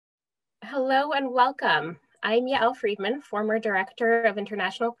Hello and welcome. I'm Yael Friedman, former Director of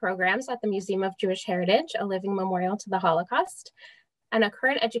International Programs at the Museum of Jewish Heritage, a living memorial to the Holocaust, and a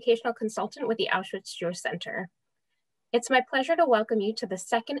current educational consultant with the Auschwitz Jewish Center. It's my pleasure to welcome you to the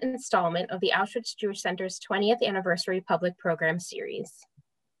second installment of the Auschwitz Jewish Center's 20th Anniversary Public Program Series.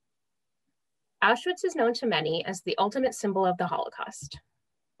 Auschwitz is known to many as the ultimate symbol of the Holocaust,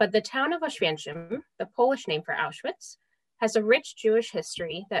 but the town of Oświęcim, the Polish name for Auschwitz, has a rich Jewish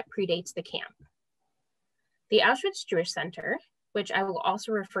history that predates the camp. The Auschwitz Jewish Center, which I will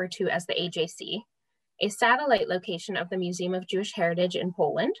also refer to as the AJC, a satellite location of the Museum of Jewish Heritage in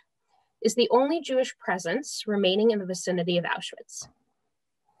Poland, is the only Jewish presence remaining in the vicinity of Auschwitz.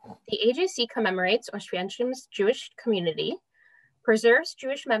 The AJC commemorates Oświęcim's Jewish community, preserves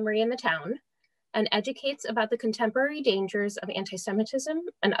Jewish memory in the town, and educates about the contemporary dangers of antisemitism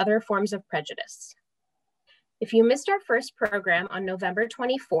and other forms of prejudice. If you missed our first program on November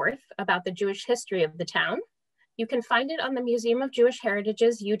 24th about the Jewish history of the town, you can find it on the Museum of Jewish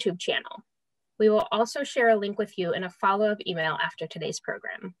Heritage's YouTube channel. We will also share a link with you in a follow-up email after today's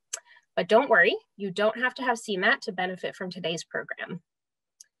program. But don't worry, you don't have to have seen that to benefit from today's program.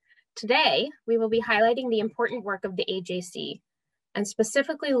 Today, we will be highlighting the important work of the AJC and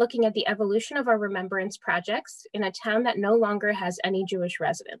specifically looking at the evolution of our remembrance projects in a town that no longer has any Jewish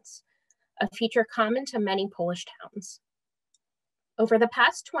residents, a feature common to many Polish towns. Over the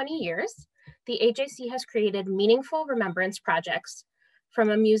past 20 years, the AJC has created meaningful remembrance projects, from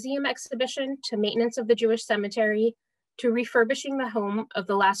a museum exhibition to maintenance of the Jewish cemetery, to refurbishing the home of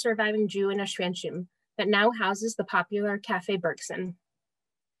the last surviving Jew in Oświęcim that now houses the popular Cafe Bergson.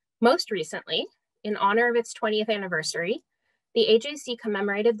 Most recently, in honor of its 20th anniversary, the AJC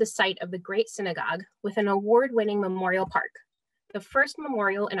commemorated the site of the Great Synagogue with an award-winning memorial park, the first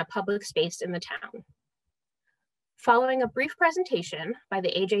memorial in a public space in the town. Following a brief presentation by the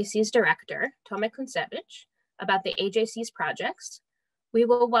AJC's director, Tomek Kuncevich, about the AJC's projects, we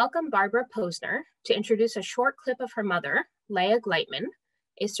will welcome Barbara Posner to introduce a short clip of her mother, Leah Gleitman,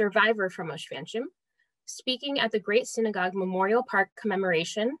 a survivor from Oświęcim, speaking at the Great Synagogue Memorial Park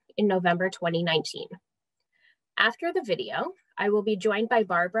commemoration in November 2019. After the video, I will be joined by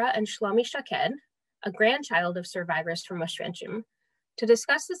Barbara and Shlomi Shaked, a grandchild of survivors from Oświęcim, to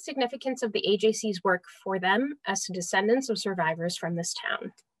discuss the significance of the AJC's work for them as descendants of survivors from this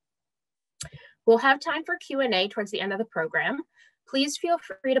town. We'll have time for Q&A towards the end of the program. Please feel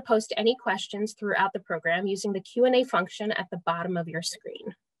free to post any questions throughout the program using the Q&A function at the bottom of your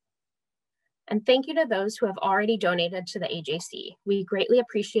screen. And thank you to those who have already donated to the AJC. We greatly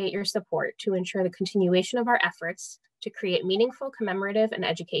appreciate your support to ensure the continuation of our efforts to create meaningful commemorative and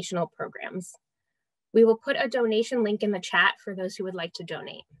educational programs. We will put a donation link in the chat for those who would like to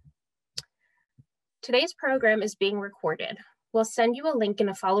donate. Today's program is being recorded. We'll send you a link in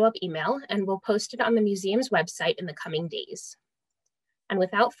a follow-up email and we'll post it on the museum's website in the coming days. And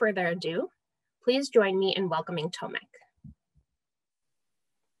without further ado, please join me in welcoming Tomek.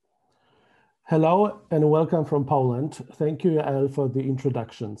 Hello and welcome from Poland. Thank you, Yael, for the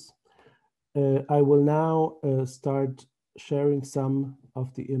introductions. I will now start sharing some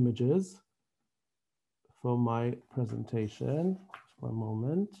of the images for my presentation. One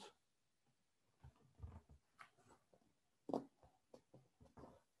moment.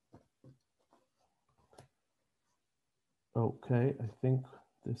 Okay, I think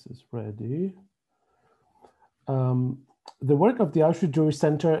this is ready. The work of the Auschwitz Jewish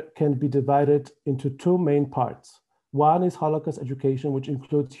Center can be divided into two main parts. One is Holocaust education, which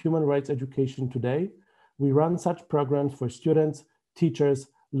includes human rights education today. We run such programs for students, teachers,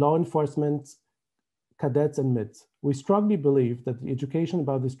 law enforcement, cadets, and MIDs. We strongly believe that the education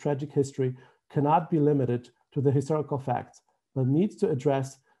about this tragic history cannot be limited to the historical facts, but needs to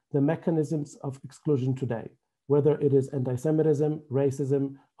address the mechanisms of exclusion today, whether it is anti-Semitism,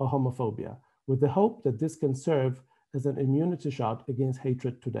 racism, or homophobia, with the hope that this can serve as an immunity shot against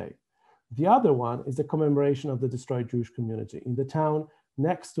hatred today. The other one is the commemoration of the destroyed Jewish community in the town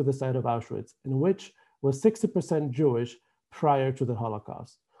next to the site of Auschwitz, in which was 60% Jewish prior to the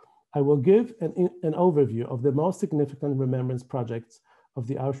Holocaust. I will give an overview of the most significant remembrance projects of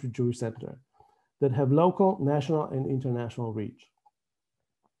the Auschwitz Jewish Center that have local, national, and international reach.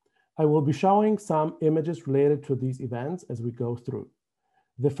 I will be showing some images related to these events as we go through.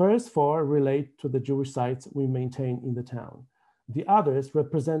 The first four relate to the Jewish sites we maintain in the town. The others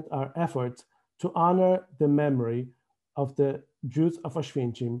represent our efforts to honor the memory of the Jews of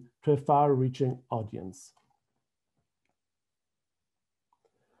Oświęcim to a far-reaching audience.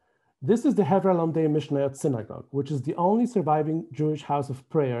 This is the Hevra Lomdei Mishnayot Synagogue, which is the only surviving Jewish house of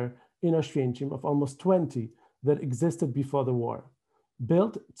prayer in Oświęcim of almost 20 that existed before the war.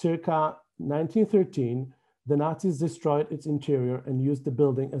 Built circa 1913, the Nazis destroyed its interior and used the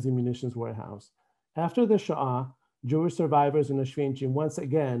building as a munitions warehouse. After the Shoah, Jewish survivors in Oświęcim once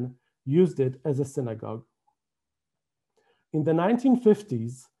again used it as a synagogue. In the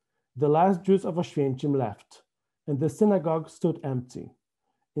 1950s, the last Jews of Oświęcim left, and the synagogue stood empty.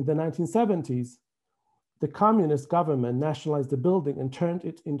 In the 1970s, the communist government nationalized the building and turned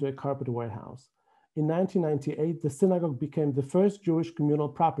it into a carpet warehouse. In 1998, the synagogue became the first Jewish communal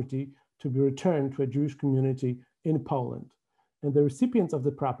property to be returned to a Jewish community in Poland. And the recipients of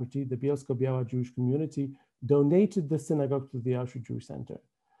the property, the Bielsko-Biała Jewish community, donated the synagogue to the Auschwitz Jewish Center.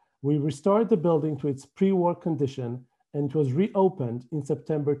 We restored the building to its pre-war condition, and it was reopened in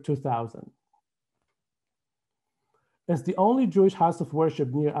September 2000. As the only Jewish house of worship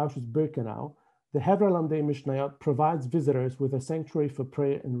near Auschwitz-Birkenau, the Hevra Lamdei Mishnayot provides visitors with a sanctuary for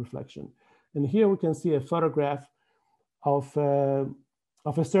prayer and reflection. And here we can see a photograph of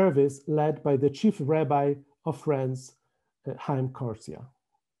a service led by the chief rabbi of France, Chaim Korsia.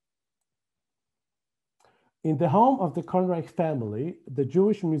 In the home of the Kornreich family, the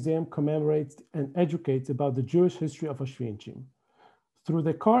Jewish Museum commemorates and educates about the Jewish history of Oświęcim. Through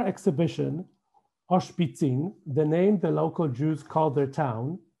the core exhibition, Oświęcim, the name the local Jews call their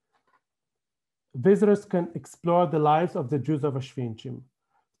town, visitors can explore the lives of the Jews of Oświęcim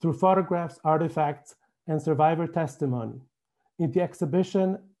through photographs, artifacts, and survivor testimony. In the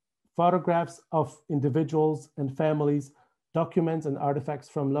exhibition, photographs of individuals and families, documents and artifacts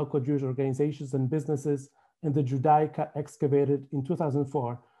from local Jewish organizations and businesses, and the Judaica excavated in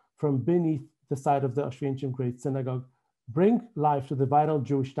 2004 from beneath the site of the Oświęcim Great Synagogue bring life to the vital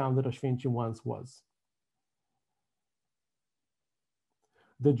Jewish town that Oświęcim once was.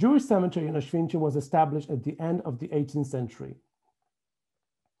 The Jewish cemetery in Oświęcim was established at the end of the 18th century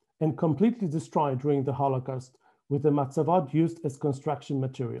and completely destroyed during the Holocaust, with the matzavot used as construction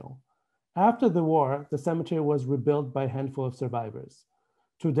material. After the war, the cemetery was rebuilt by a handful of survivors.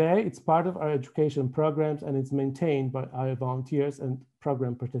 Today, it's part of our education programs and it's maintained by our volunteers and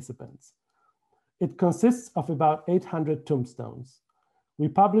program participants. It consists of about 800 tombstones. We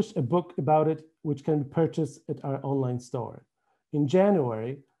published a book about it, which can be purchased at our online store. In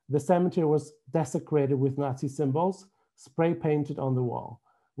January, the cemetery was desecrated with Nazi symbols, spray painted on the wall.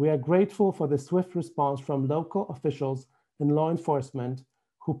 We are grateful for the swift response from local officials and law enforcement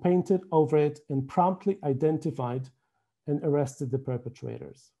who painted over it and promptly identified and arrested the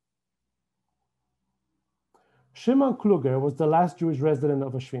perpetrators. Shimon Kluger was the last Jewish resident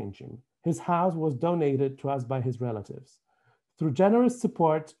of Oświęcim. His house was donated to us by his relatives. Through generous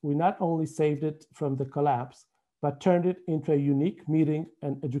support, we not only saved it from the collapse, but turned it into a unique meeting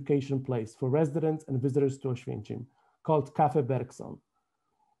and education place for residents and visitors to Oświęcim, called Cafe Bergson.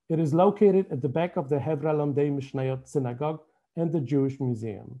 It is located at the back of the Hevra Lamdei Mishnayot Synagogue and the Jewish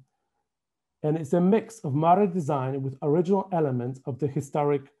Museum. And it's a mix of modern design with original elements of the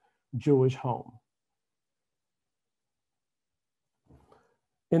historic Jewish home.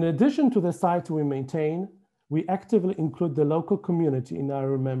 In addition to the sites we maintain, we actively include the local community in our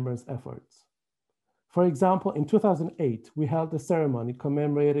remembrance efforts. For example, in 2008, we held a ceremony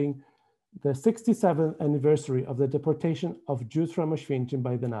commemorating the 67th anniversary of the deportation of Jews from Oświęcim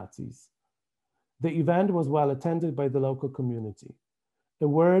by the Nazis. The event was well attended by the local community. The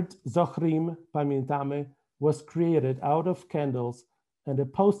word Zochrim, Pamiętamy, was created out of candles, and a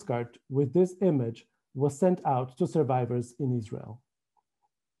postcard with this image was sent out to survivors in Israel.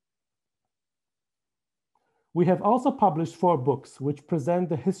 We have also published 4 books which present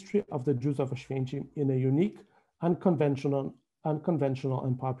the history of the Jews of Oświęcim in a unique, unconventional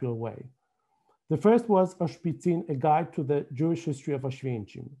and popular way. The first was Oświęcim, a guide to the Jewish history of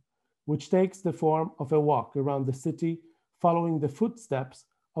Oświęcim, which takes the form of a walk around the city following the footsteps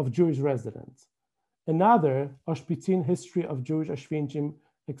of Jewish residents. Another, Oświęcim History of Jewish Oświęcim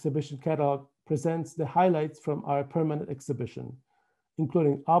exhibition catalog, presents the highlights from our permanent exhibition,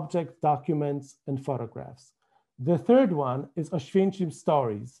 including objects, documents, and photographs. The third one is Oświęcim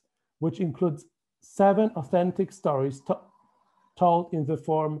Stories, which includes 7 authentic stories told in the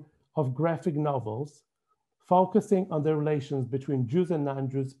form of graphic novels, focusing on the relations between Jews and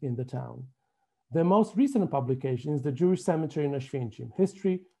non-Jews in the town. The most recent publication is the Jewish Cemetery in Oświęcim,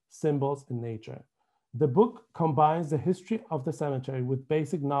 History, Symbols, and Nature. The book combines the history of the cemetery with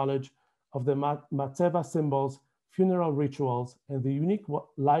basic knowledge of the matzeva symbols, funeral rituals, and the unique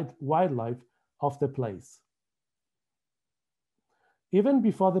wildlife of the place. Even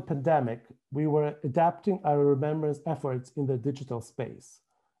before the pandemic, we were adapting our remembrance efforts in the digital space.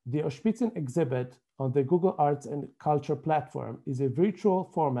 The Oświęcim exhibit on the Google Arts and Culture platform is a virtual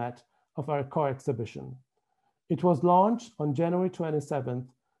format of our core exhibition. It was launched on January 27th,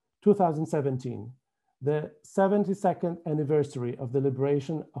 2017, the 72nd anniversary of the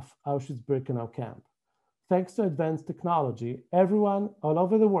liberation of Auschwitz-Birkenau camp. Thanks to advanced technology, everyone all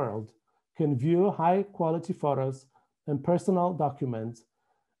over the world can view high-quality photos and personal documents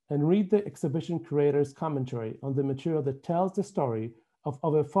and read the exhibition curator's commentary on the material that tells the story of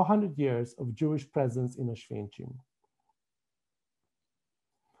over 400 years of Jewish presence in Oświęcim.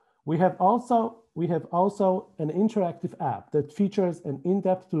 We have also an interactive app that features an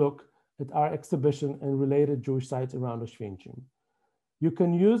in-depth look at our exhibition and related Jewish sites around Oświęcim. You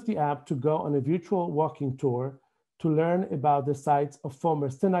can use the app to go on a virtual walking tour to learn about the sites of former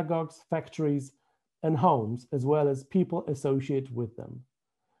synagogues, factories, and homes, as well as people associated with them.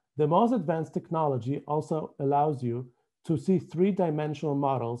 The most advanced technology also allows you to see three-dimensional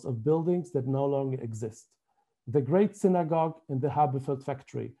models of buildings that no longer exist, the Great Synagogue and the Haberfeld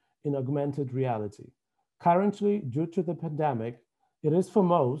factory in augmented reality. Currently, due to the pandemic, it is for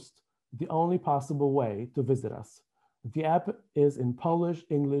most the only possible way to visit us. The app is in Polish,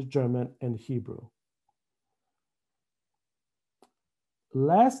 English, German, and Hebrew.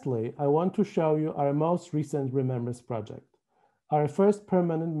 Lastly, I want to show you our most recent Remembrance project, our first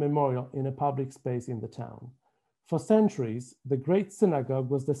permanent memorial in a public space in the town. For centuries, the Great Synagogue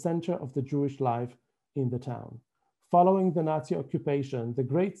was the center of the Jewish life in the town. Following the Nazi occupation, the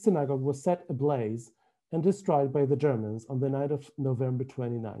Great Synagogue was set ablaze and destroyed by the Germans on the night of November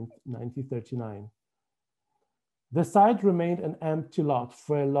 29, 1939. The site remained an empty lot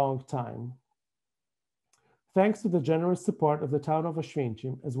for a long time. Thanks to the generous support of the town of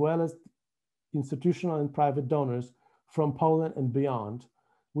Oświęcim, as well as institutional and private donors from Poland and beyond,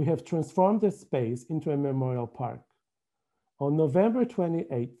 we have transformed this space into a memorial park. On November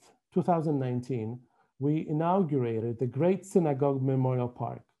 28, 2019, we inaugurated the Great Synagogue Memorial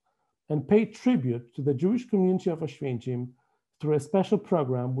Park and paid tribute to the Jewish community of Oświęcim through a special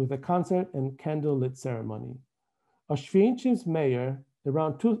program with a concert and candlelit ceremony. Oświęcim's mayor,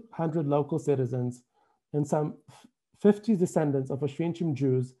 around 200 local citizens, and some 50 descendants of Oświęcim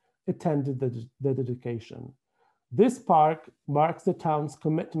Jews attended the dedication. This park marks the town's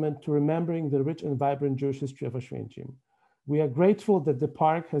commitment to remembering the rich and vibrant Jewish history of Oświęcim. We are grateful that the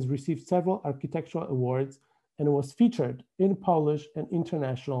park has received several architectural awards and was featured in Polish and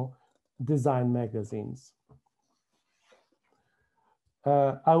international design magazines.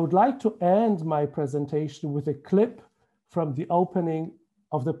 I would like to end my presentation with a clip from the opening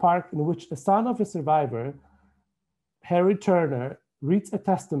of the park, in which a son of a survivor, Harry Turner, reads a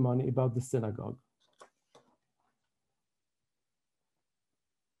testimony about the synagogue.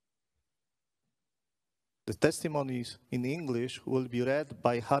 The testimonies in English will be read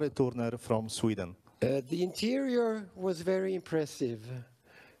by Harry Turner from Sweden. The interior was very impressive.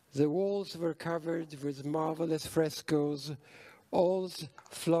 The walls were covered with marvelous frescoes, all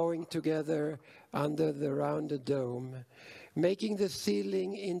flowing together under the rounded dome, making the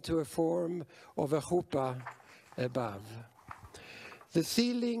ceiling into a form of a chuppah above. The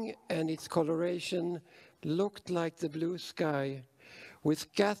ceiling and its coloration looked like the blue sky, with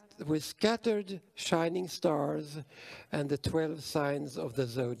scattered shining stars and the 12 signs of the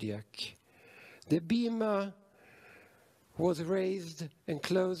zodiac. The bima was raised and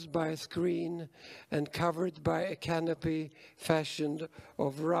closed by a screen and covered by a canopy fashioned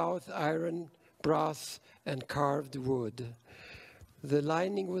of wrought iron, brass, and carved wood. The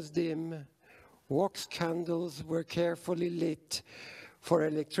lining was dim. Wax candles were carefully lit, for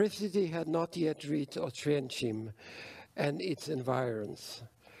electricity had not yet reached Oświęcim and its environs.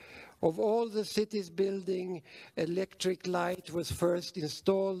 Of all the city's buildings, electric light was first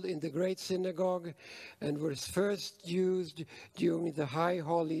installed in the Great Synagogue and was first used during the high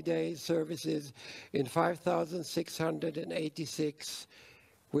holiday services in 5686,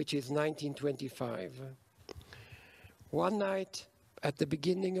 which is 1925. One night at the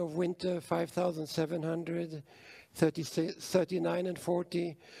beginning of winter 5739 and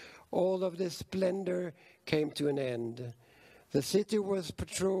 40, all of this splendor came to an end. The city was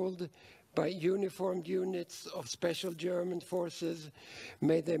patrolled by uniformed units of special German forces.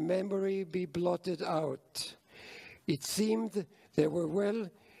 May their memory be blotted out. It seemed they were well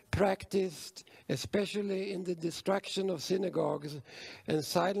practiced, especially in the destruction of synagogues, and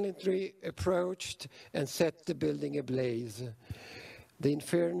silently approached and set the building ablaze. The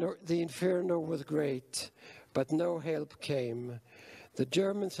inferno was great, but no help came. The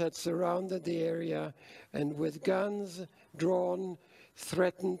Germans had surrounded the area and with guns drawn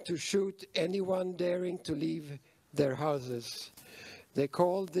threatened to shoot anyone daring to leave their houses. They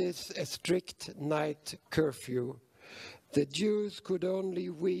called this a strict night curfew. The Jews could only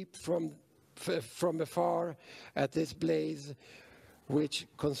weep from from afar at this blaze which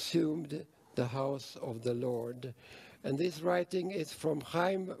consumed the house of the Lord. And this writing is from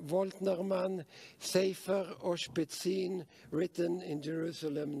Chaim Woltnerman, Sefer Oświęcim, written in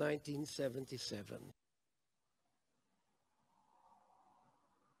Jerusalem, 1977.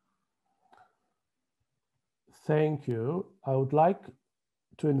 Thank you. I would like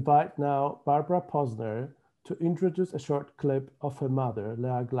to invite now Barbara Posner to introduce a short clip of her mother,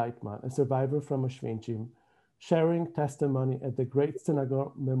 Leah Gleitman, a survivor from Oświęcim, sharing testimony at the Great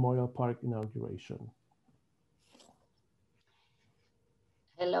Synagogue Memorial Park inauguration.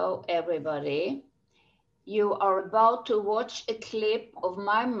 Hello, everybody. You are about to watch a clip of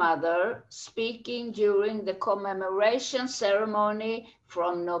my mother speaking during the commemoration ceremony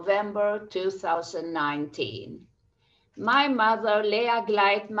from November 2019. My mother, Leah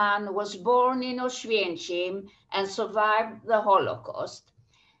Gleitman, was born in Oświęcim and survived the Holocaust.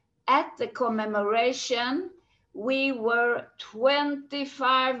 At the commemoration, we were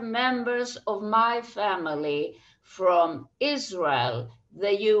 25 members of my family from Israel,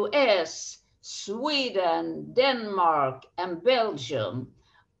 the US, Sweden, Denmark, and Belgium.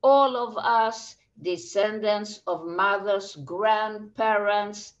 All of us descendants of mother's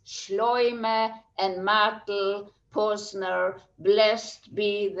grandparents, Shlomi and Barbara Posner, blessed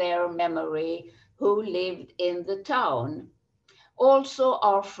be their memory, who lived in the town. Also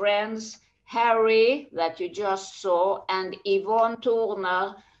our friends, Harry, that you just saw, and Yvonne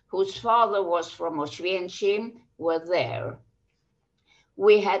Turner, whose father was from Oświęcim, were there.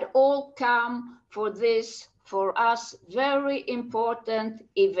 We had all come for this, for us, very important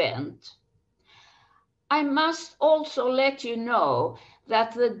event. I must also let you know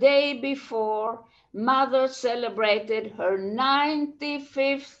that the day before, Mother celebrated her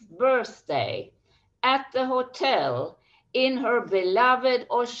 95th birthday at the hotel in her beloved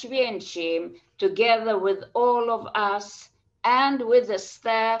Oświęcim, together with all of us and with the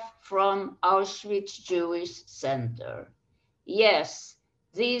staff from Auschwitz Jewish Center. Yes,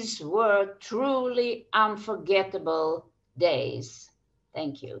 these were truly unforgettable days.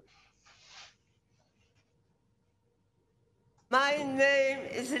 Thank you. My name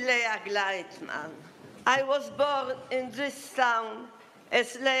is Leah Gleitman. I was born in this town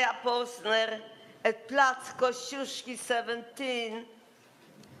as Leah Posner at Platz Kościuszki 17,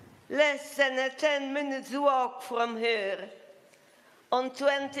 less than a 10-minute walk from here, on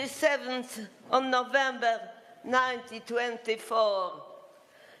 27th of November 1924.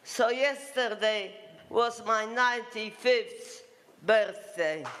 So yesterday was my 95th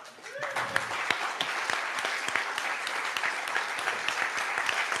birthday.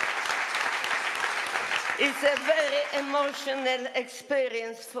 It's a very emotional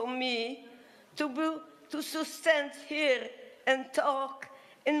experience for me to stand here and talk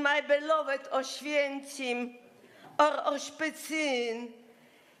in my beloved Oświęcim or Oświęcim.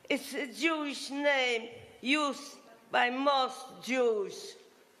 It's a Jewish name used by most Jews.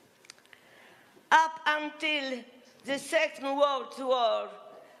 Up until the Second World War,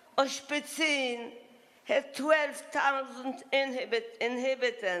 Oświęcim had 12,000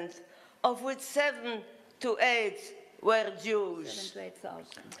 inhabitants, of which 7 to 8 were Jews.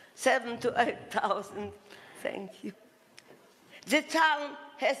 7 to 8,000, thank you. The town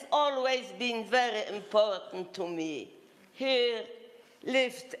has always been very important to me. Here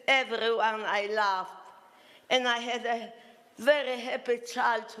lived everyone I loved, and I had a very happy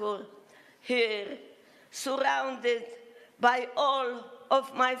childhood here, surrounded by all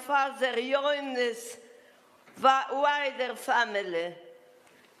of my father Join's wider family.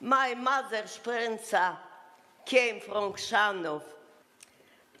 My mother, Sprinza, came from Chrzanów.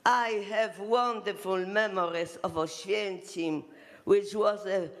 I have wonderful memories of Oświęcim, which was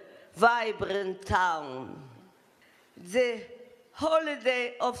a vibrant town. The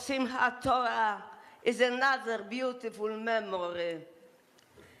holiday of Simchat Torah is another beautiful memory.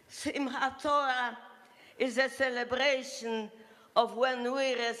 Simchat Torah is a celebration of when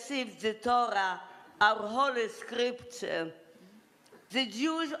we received the Torah, our holy scripture. The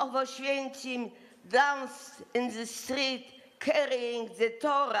Jews of Oświęcim danced in the street carrying the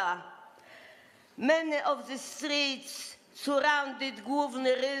Torah. Many of the streets surrounded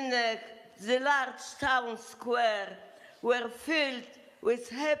Główny Rynek, the large town square, were filled with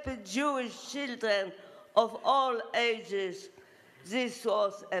happy Jewish children of all ages. This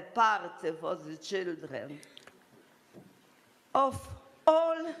was a party for the children. Of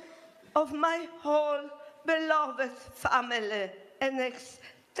all of my whole beloved family, an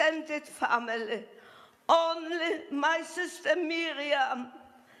extended family, only my sister Miriam,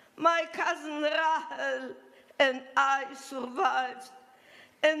 my cousin Rahel, and I survived.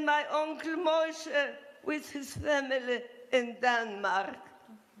 and my uncle Moshe with his family in Denmark.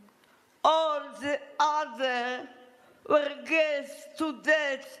 All the others were gassed to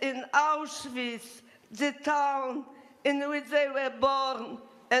death in Auschwitz, the town in which they were born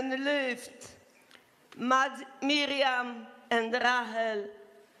and lived. Miriam and Rahel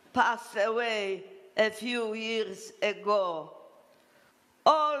passed away a few years ago.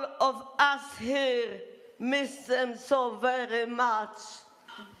 All of us here miss them so very much.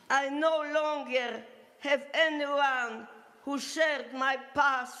 I no longer have anyone who shared my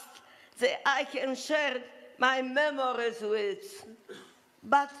past that I can share my memories with.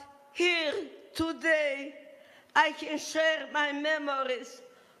 But here today, I can share my memories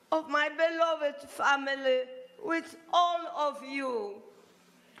of my beloved family with all of you.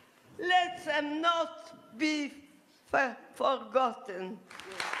 Let them not be forgotten.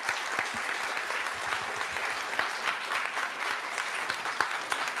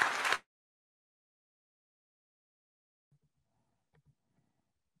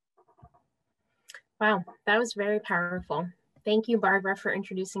 Wow, that was very powerful. Thank you, Barbara, for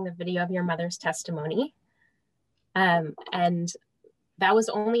introducing the video of your mother's testimony. And that was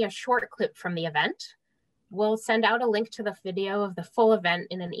only a short clip from the event. We'll send out a link to the video of the full event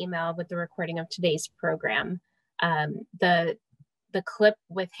in an email with the recording of today's program. The clip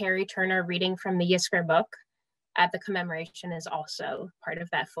with Harry Turner reading from the Yisker book at the commemoration is also part of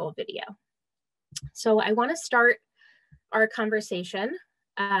that full video. So I want to start our conversation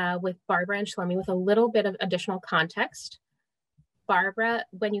with Barbara and Shlomi with a little bit of additional context. Barbara,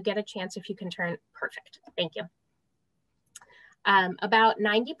 when you get a chance, if you can turn, perfect, thank you. About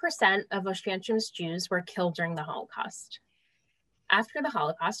 90% of Oświęcim's Jews were killed during the Holocaust. After the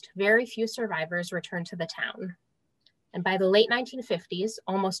Holocaust, very few survivors returned to the town. And by the late 1950s,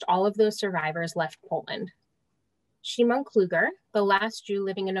 almost all of those survivors left Poland. Szymon Kluger, the last Jew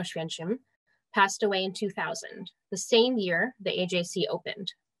living in Oświęcim, passed away in 2000, the same year the AJC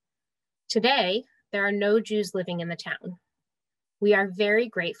opened. Today, there are no Jews living in the town. We are very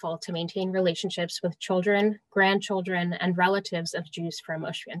grateful to maintain relationships with children, grandchildren, and relatives of Jews from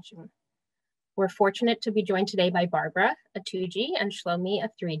Oświęcim. We're fortunate to be joined today by Barbara, a 2G, and Shlomi, a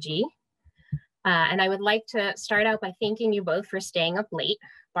 3G. And I would like to start out by thanking you both for staying up late.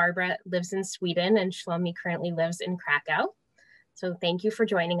 Barbara lives in Sweden and Shlomi currently lives in Krakow. So thank you for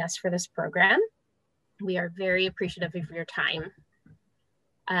joining us for this program. We are very appreciative of your time.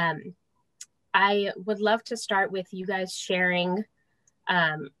 I would love to start with you guys sharing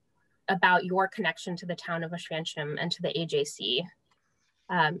about your connection to the town of Oświęcim and to the AJC.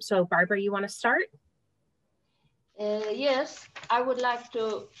 So Barbara, you want to start? Yes, I would like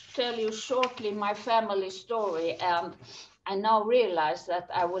to tell you shortly my family story, and I now realize that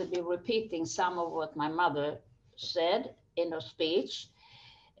I will be repeating some of what my mother said in her speech.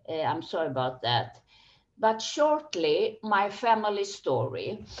 I'm sorry about that. But shortly, my family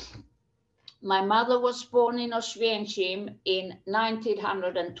story. My mother was born in Oświęcim in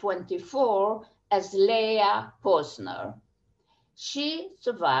 1924 as Leah Posner. She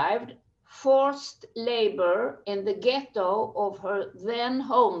survived forced labor in the ghetto of her then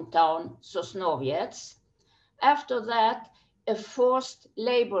hometown, Sosnowiec. After that, a forced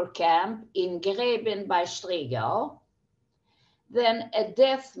labor camp in Greben by Striegau. Then a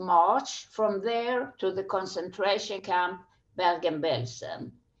death march from there to the concentration camp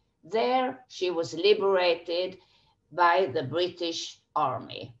Bergen-Belsen. There she was liberated by the British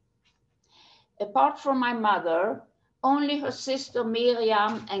Army. Apart from my mother, only her sister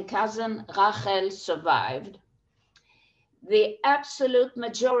Miriam and cousin Rachel survived. The absolute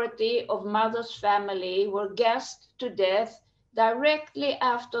majority of mother's family were gassed to death directly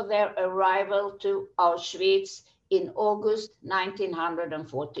after their arrival to Auschwitz in August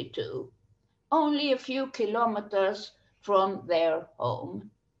 1942, only a few kilometers from their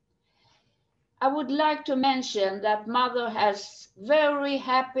home. I would like to mention that mother has very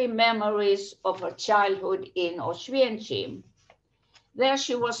happy memories of her childhood in Oświęcim. There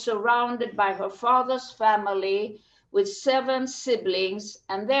she was surrounded by her father's family with 7 siblings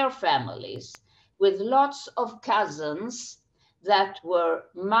and their families, with lots of cousins that were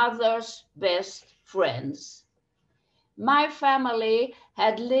mother's best friends. My family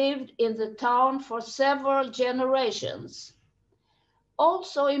had lived in the town for several generations.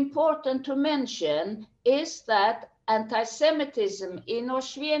 Also important to mention is that antisemitism in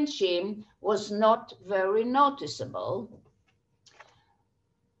Oświęcim was not very noticeable.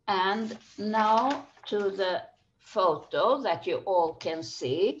 And now to the photo that you all can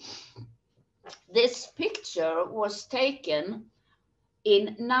see. This picture was taken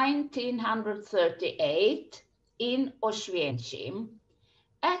in 1938 in Oświęcim.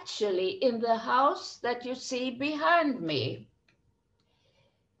 actually in the house that you see behind me,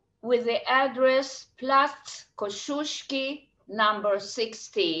 with the address Platz Kosciuszki, number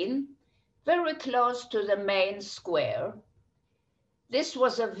 16, very close to the main square. This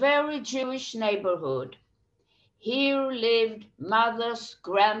was a very Jewish neighborhood. Here lived mother's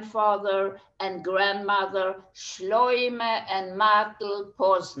grandfather and grandmother Shlomi and Barbara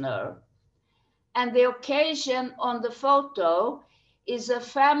Posner. And the occasion on the photo is a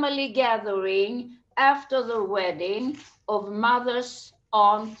family gathering after the wedding of mother's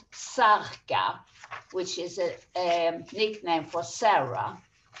aunt Sarka, which is a nickname for Sarah.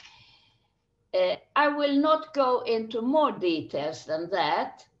 I will not go into more details than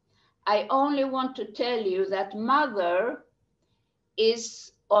that. I only want to tell you that mother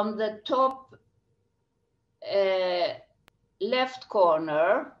is on the top left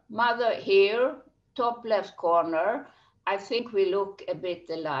corner, mother here, top left corner. I think we look a bit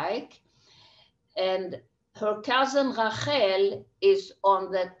alike. And her cousin Rachel is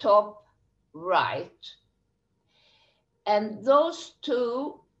on the top right. And those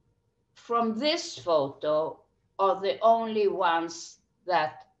two from this photo are the only ones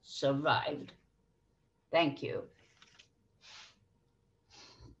that survived. Thank you.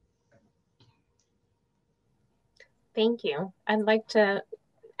 Thank you. I'd like to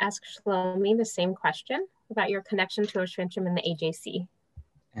ask Shlomi the same question about your connection to Oświęcim and the AJC.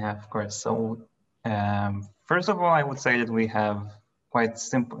 Yeah, of course. So first of all, I would say that we have quite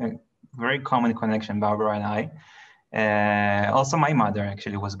simple, very common connection, Barbara and I. Also, my mother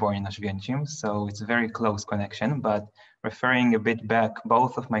actually was born in Oświęcim, so it's a very close connection. But referring a bit back,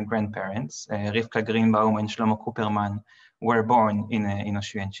 both of my grandparents, Rivka Greenbaum and Shlomo Kuperman, were born in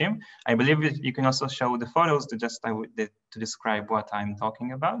Oświęcim. I believe you can also show the photos to just to describe what I'm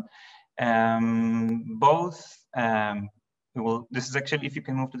talking about. Both, well, this is actually, if you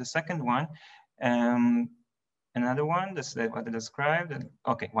can move to the second one, another one, this is what I described.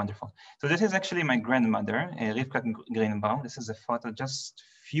 Okay, wonderful. So this is actually my grandmother, Rivka Greenbaum. This is a photo just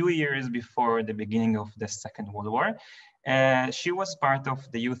few years before the beginning of the Second World War. She was part of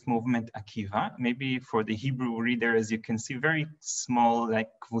the youth movement Akiva. Maybe for the Hebrew readers, you can see very small, like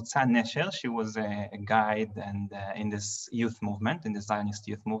Kvutza Nesher. She was a guide and in this youth movement, in the Zionist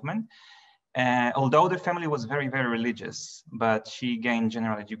youth movement. Although the family was very, very religious, but she gained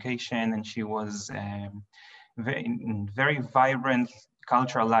general education and she was very vibrant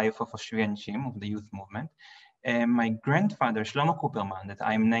cultural life of Oświęcim, of the youth movement. My grandfather, Shlomo Kuperman, that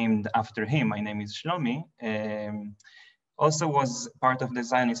I'm named after him, my name is Shlomi, also was part of the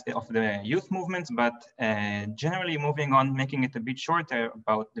Zionist, of the youth movements, but generally moving on, making it a bit shorter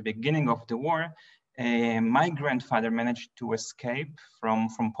about the beginning of the war, my grandfather managed to escape from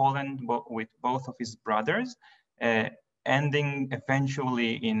Poland with both of his brothers, ending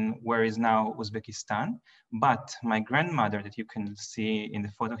eventually in where is now Uzbekistan. But my grandmother that you can see in the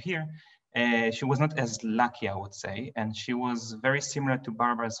photo here, she was not as lucky, I would say, and she was very similar to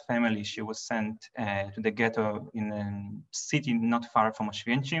Barbara's family. She was sent to the ghetto in a city not far from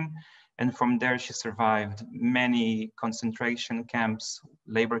Oświęcim, and from there she survived many concentration camps,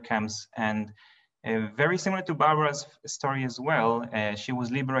 labor camps, and very similar to Barbara's story as well, she was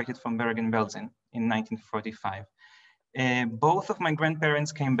liberated from Bergen-Belsen in 1945. Both of my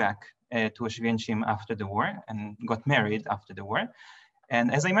grandparents came back to Oświęcim after the war and got married after the war.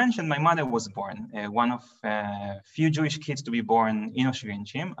 And as I mentioned, my mother was born, one of few Jewish kids to be born in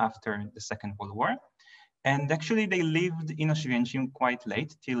Oświęcim after the Second World War. And actually they lived in Oświęcim quite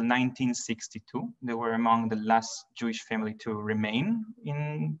late, till 1962. They were among the last Jewish family to remain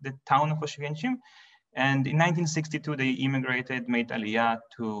in the town of Oświęcim. And in 1962, they immigrated, made Aliyah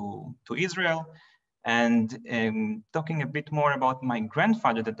to Israel. And talking a bit more about my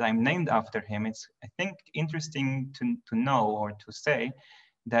grandfather that I'm named after him, it's, I think, interesting to know or to say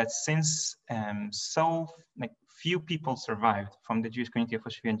that since so few people survived from the Jewish community of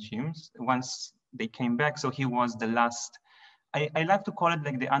Oświęcim, once they came back, so he was the last, I like to call it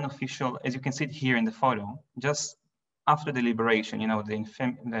like the unofficial, as you can see it here in the photo, just after the liberation, you know,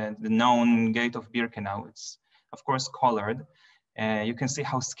 the known gate of Birkenau, it's of course colored. You can see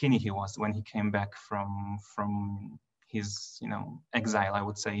how skinny he was when he came back from his, you know, exile, I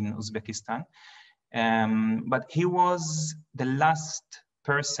would say, in Uzbekistan. But he was the last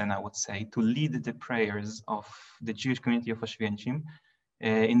person, I would say, to lead the prayers of the Jewish community of Oświęcim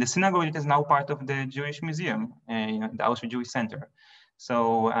in the synagogue. It is now part of the Jewish Museum, you know, the Auschwitz Jewish Center.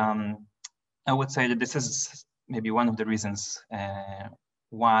 So I would say that this is maybe one of the reasons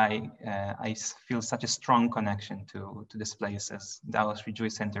why I feel such a strong connection to this place as the Auschwitz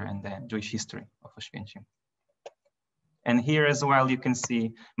Jewish Center and the Jewish history of Oświęcim. And here as well, you can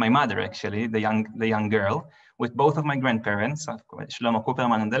see my mother, actually, the young girl, with both of my grandparents, Shlomo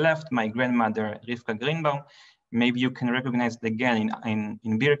Kuperman on the left, my grandmother, Rivka Greenbaum. Maybe you can recognize it again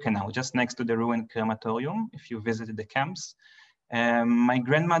in Birkenau, just next to the ruined crematorium, if you visited the camps. My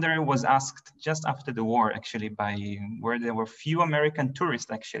grandmother was asked just after the war, actually, where there were few American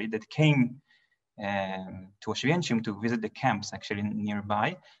tourists, actually, that came to Oświęcim to visit the camps, actually,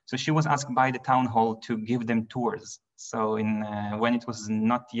 nearby. So she was asked by the town hall to give them tours. So when it was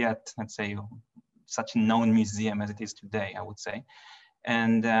not yet, let's say, such a known museum as it is today, I would say.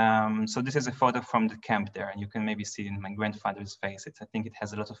 And so this is a photo from the camp there, and you can maybe see in my grandfather's face. I think it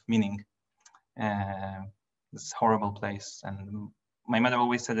has a lot of meaning. This horrible place, and my mother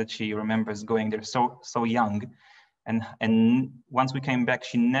always said that she remembers going there so young, and once we came back,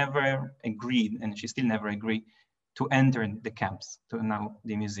 she never agreed, and she still never agreed to enter the camps, to now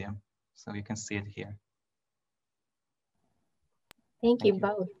the museum. So you can see it here. Thank you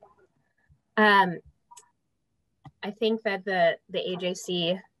both. I think that the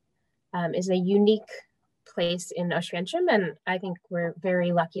AJC is a unique place in Oświęcim, and I think we're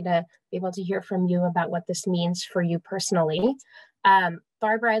very lucky to be able to hear from you about what this means for you personally.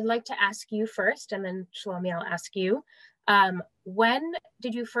 Barbara, I'd like to ask you first, and then Shlomi, I'll ask you. When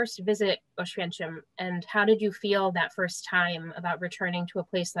did you first visit Oświęcim, and how did you feel that first time about returning to a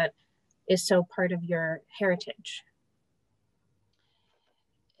place that is so part of your heritage?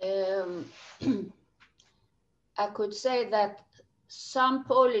 I could say that some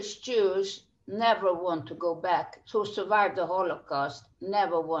Polish Jews never want to go back, who survived the Holocaust,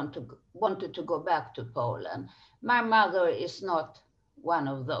 never wanted to go back to Poland. My mother is not one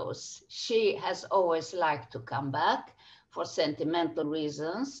of those. She has always liked to come back for sentimental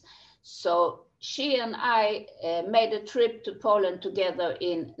reasons. So she and I made a trip to Poland together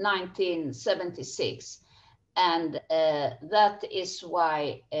in 1976. And that is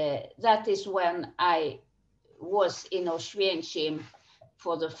when I was in Oświęcim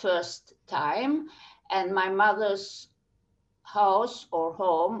for the first time, and my mother's house or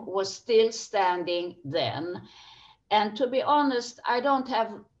home was still standing then. And to be honest, I don't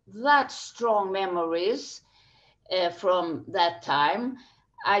have that strong memories from that time.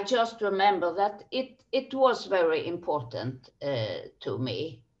 I just remember that it was very important to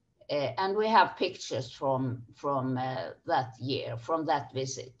me. And we have pictures from that year, from that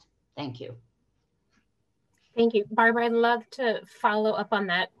visit. Thank you. Thank you. Barbara, I'd love to follow up on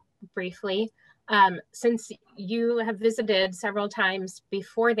that briefly. Since you have visited several times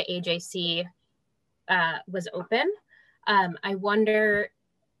before the AJC was open, I wonder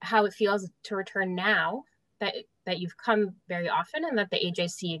how it feels to return now that you've come very often and that the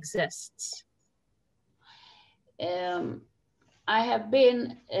AJC exists. I have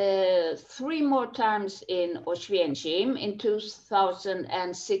been 3 more times in Oświęcim in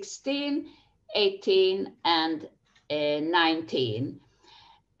 2016, 18, and 19.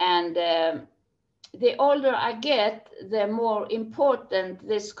 And the older I get, the more important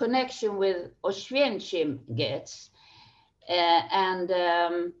this connection with Oświęcim gets.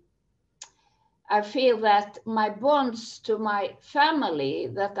 I feel that my bonds to my family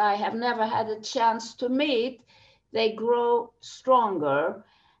that I have never had a chance to meet, they grow stronger.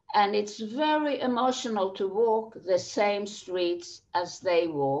 And it's very emotional to walk the same streets as they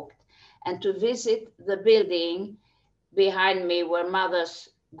walked and to visit the building behind me where mother's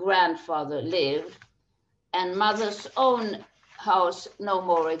grandfather lived, and mother's own house no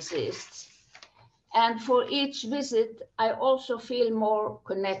more exists. And for each visit, I also feel more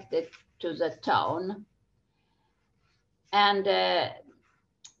connected to the town. And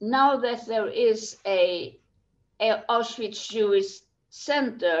now that there is a Auschwitz Jewish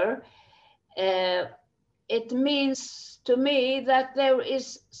Center, it means to me that there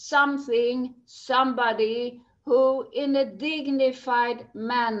is somebody who in a dignified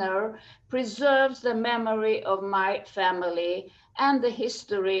manner preserves the memory of my family and the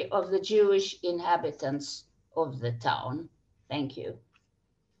history of the Jewish inhabitants of the town. Thank you.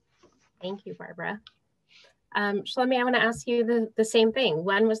 Thank you, Barbara. Shlomi, I want to ask you the same thing.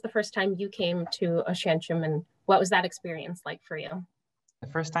 When was the first time you came to Oświęcim, and what was that experience like for you? The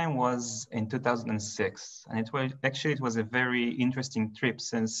first time was in 2006, and it was a very interesting trip,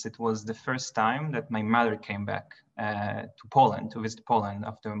 since it was the first time that my mother came back to Poland, to visit Poland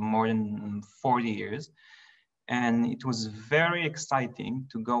after more than 40 years. And it was very exciting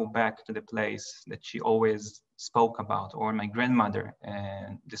to go back to the place that she always spoke about, or my grandmother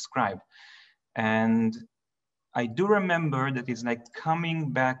described. And I do remember that it's like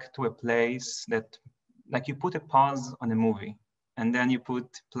coming back to a place that, like, you put a pause on a movie and then you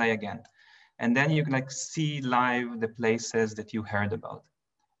put play again. And then you can like see live the places that you heard about.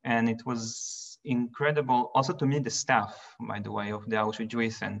 And it was incredible also to meet the staff, by the way, of the Auschwitz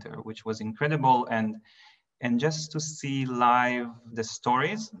Jewish Center, which was incredible. And just to see live the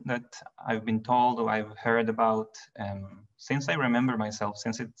stories that I've been told or I've heard about since I remember myself,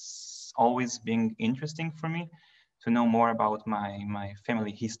 since it's always been interesting for me to know more about my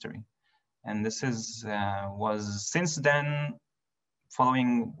family history. And this is was since then,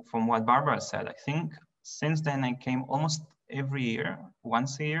 following from what Barbara said, I think since then I came almost every year,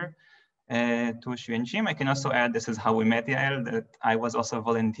 once a year, to Oświęcim. I can also add, this is how we met Yael, that I was also a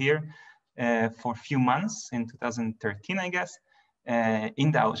volunteer for a few months in 2013, I guess,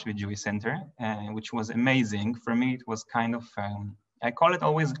 in the Auschwitz Jewish Center, which was amazing. For me, it was kind of, I call it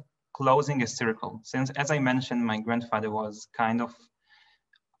always closing a circle. Since, as I mentioned, my grandfather was kind of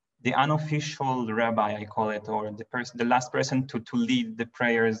the unofficial rabbi, I call it, or the last person to lead the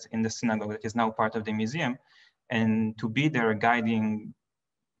prayers in the synagogue that is now part of the museum, and to be there guiding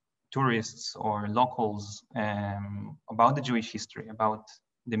tourists or locals about the Jewish history, about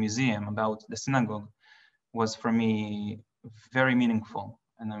the museum, about the synagogue, was for me very meaningful.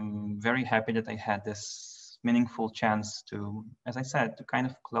 And I'm very happy that I had this meaningful chance to, as I said, to kind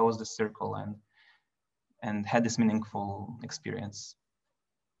of close the circle and had this meaningful experience.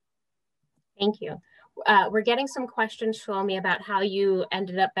 Thank you. We're getting some questions, Shlomi, about how you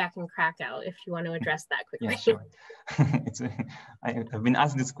ended up back in Krakow, if you want to address that quickly. Yeah, sure. I've been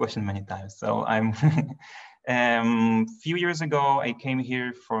asked this question many times. So I'm, few years ago, I came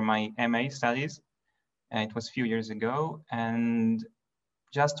here for my MA studies. It was a few years ago. And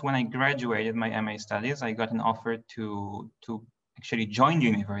just when I graduated my MA studies, I got an offer to actually join the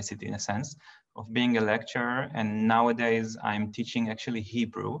university, in a sense, of being a lecturer. And nowadays I'm teaching actually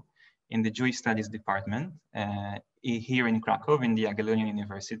Hebrew in the Jewish Studies department here in Krakow, in the Jagiellonian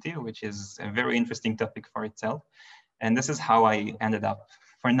University, which is a very interesting topic for itself. And this is how I ended up,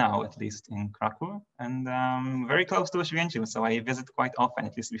 for now at least, in Krakow, and very close to Oświęcim. So I visit quite often,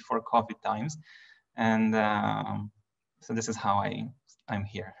 at least before COVID times. And so this is how I'm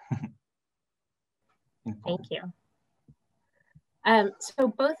here. Thank you. So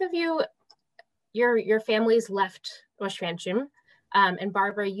both of you, your families left Oświęcim. And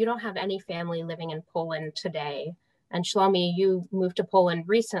Barbara, you don't have any family living in Poland today. And Shlomi, you moved to Poland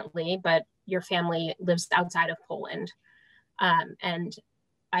recently, but your family lives outside of Poland. And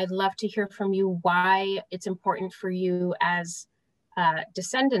I'd love to hear from you why it's important for you as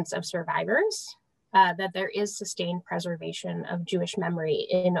descendants of survivors that there is sustained preservation of Jewish memory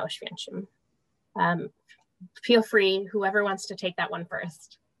in Oświęcim. Feel free, whoever wants to take that one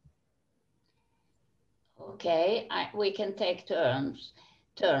first. Okay, we can take turns.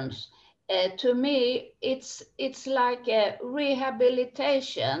 To me, it's like a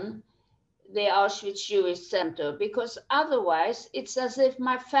rehabilitation, the Auschwitz Jewish Center, because otherwise it's as if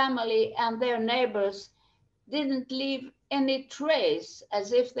my family and their neighbors didn't leave any trace,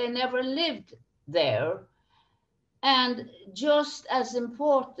 as if they never lived there. And just as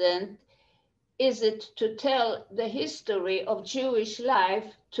important is it to tell the history of Jewish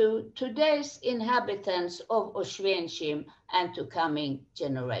life to today's inhabitants of Oświęcim and to coming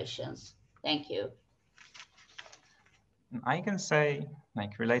generations. Thank you. I can say,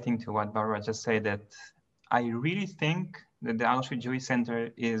 like relating to what Barbara just said, that I really think that the Auschwitz Jewish Center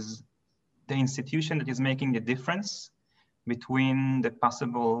is the institution that is making the difference between the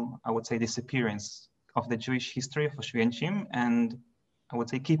possible, I would say, disappearance of the Jewish history of Oświęcim and, I would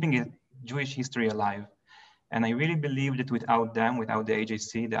say, keeping it Jewish history alive. And I really believe that without them, without the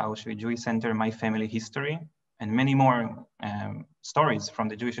AJC, the Auschwitz Jewish Center, my family history, and many more stories from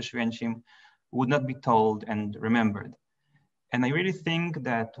the Jewish Oświęcim would not be told and remembered. And I really think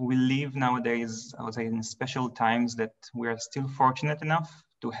that we live nowadays, I would say, in special times that we are still fortunate enough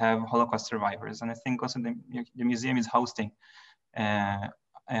to have Holocaust survivors. And I think also the museum is hosting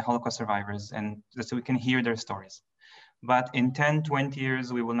Holocaust survivors, and so we can hear their stories. But in 10, 20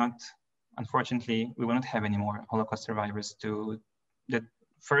 years, we will not, unfortunately, we will not have any more Holocaust survivors that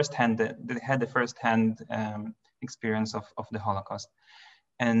had the first-hand experience of the Holocaust.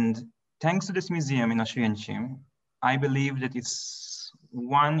 And thanks to this museum in Oświęcim, I believe that it's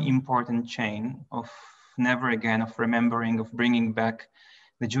one important chain of never again, of remembering, of bringing back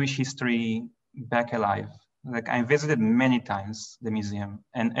the Jewish history back alive. Like I visited many times the museum,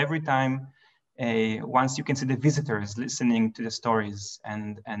 and every time, once you can see the visitors listening to the stories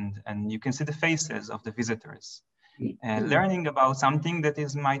and you can see the faces of the visitors, learning about something that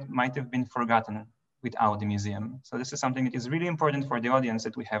might have been forgotten without the museum. So this is something that is really important for the audience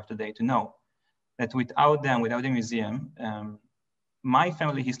that we have today to know, that without them, without the museum, my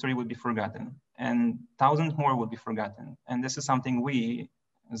family history would be forgotten, and thousands more would be forgotten. And this is something we,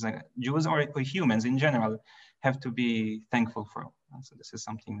 as Jews or humans in general, have to be thankful for. And so this is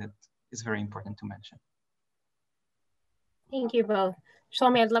something that is very important to mention. Thank you both.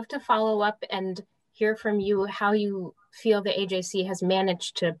 Shlomi, I'd love to follow up and hear from you how you feel the AJC has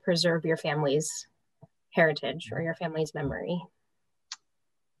managed to preserve your family's heritage or your family's memory.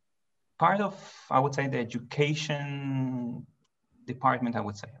 Part of, I would say, the education department, I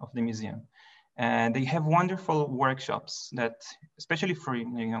would say, of the museum. They have wonderful workshops that, especially for,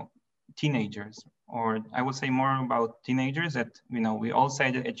 teenagers, or I would say more about teenagers that, we all say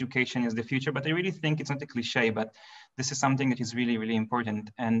that education is the future, but I really think it's not a cliche, but this is something that is really, really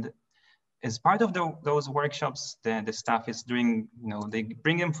important. And as part of those workshops, the staff is doing, they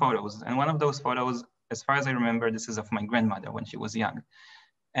bring in photos. And one of those photos, as far as I remember, this is of my grandmother when she was young.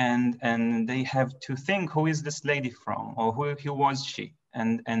 And they have to think, who is this lady from, or who was she?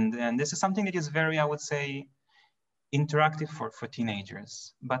 And this is something that is very, I would say, interactive for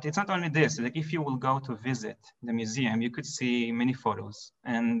teenagers. But it's not only this. Like, if you will go to visit the museum, you could see many photos,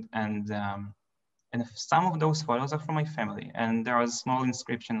 and some of those photos are from my family, and there are small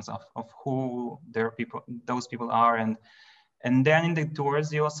inscriptions of who those people are, and then in the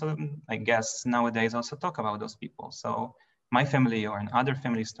tours you also, I guess nowadays, also talk about those people. So my family or in other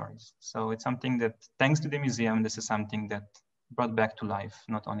family stories. So it's something that, thanks to the museum, this is something that brought back to life,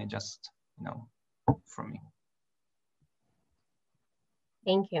 not only just, for me.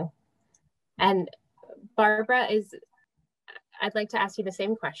 Thank you. And Barbara, I'd like to ask you the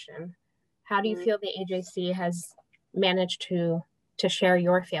same question. How do you feel the AJC has managed to share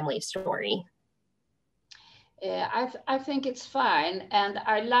your family story? I think it's fine. And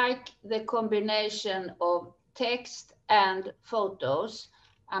I like the combination of text and photos.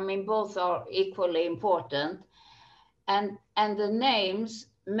 I mean, both are equally important. And the names,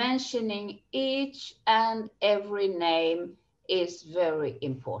 mentioning each and every name is very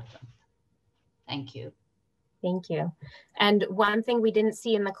important. Thank you. Thank you. And one thing we didn't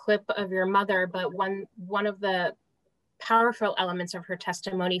see in the clip of your mother, but one of the powerful elements of her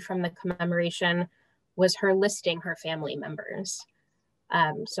testimony from the commemoration was her listing her family members.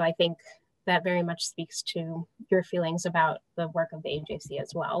 So I think that very much speaks to your feelings about the work of the AJC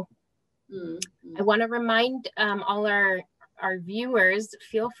as well. Mm-hmm. I want to remind all our viewers,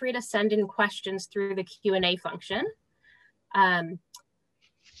 feel free to send in questions through the Q&A function. I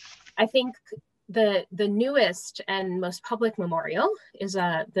think the newest and most public memorial is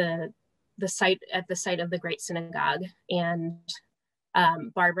the site of the Great Synagogue. And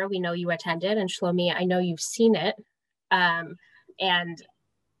Barbara, we know you attended, and Shlomi, I know you've seen it. And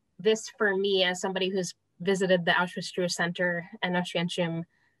this, for me, as somebody who's visited the Auschwitz Jewish Center and Oświęcim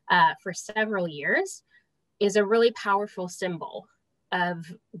for several years, is a really powerful symbol of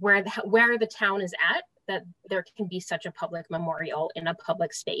where the town is at, that there can be such a public memorial in a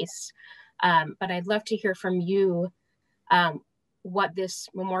public space. But I'd love to hear from you what this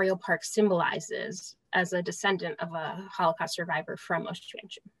memorial park symbolizes as a descendant of a Holocaust survivor from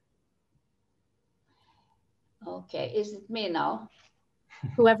Oświęcim. Okay, is it me now?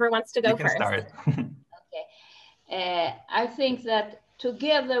 Whoever wants to go first. Start. Okay, I think that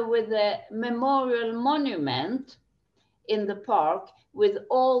together with the memorial monument in the park, with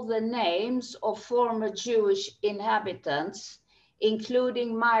all the names of former Jewish inhabitants,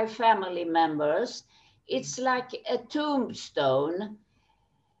 including my family members, it's like a tombstone.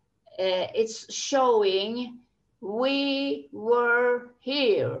 It's showing we were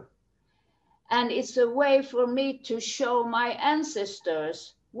here. And it's a way for me to show my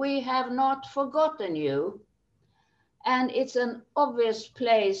ancestors, we have not forgotten you. And it's an obvious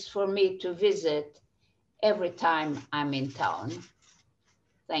place for me to visit every time I'm in town.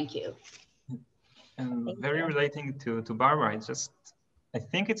 Thank you. And very relating to Barbara, it's just, I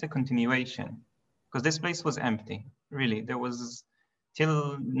think it's a continuation, because this place was empty, really. There was,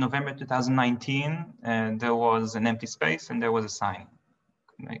 till November 2019, there was an empty space and there was a sign.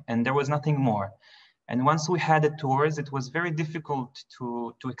 And there was nothing more. And once we had the tours, it was very difficult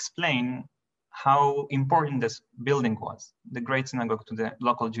to explain how important this building was, the Great Synagogue, to the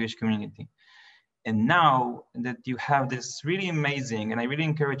local Jewish community. And now that you have this really amazing, and I really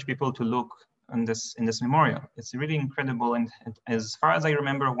encourage people to look in this memorial, it's really incredible. And as far as I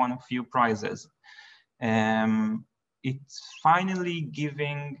remember, won a few prizes. It's finally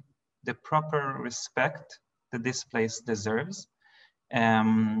giving the proper respect that this place deserves.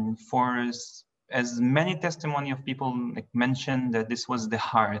 For as many testimony of people mentioned that this was the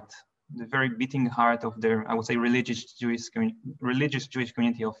heart, the very beating heart of their, I would say, religious Jewish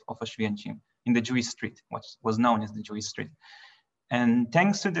community of Oświęcim, in the Jewish street, what was known as the Jewish street. And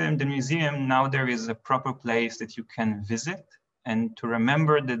thanks to the museum, now there is a proper place that you can visit and to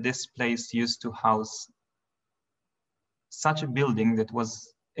remember that this place used to house such a building that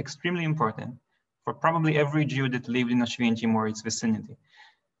was extremely important for probably every Jew that lived in Oświęcim or its vicinity.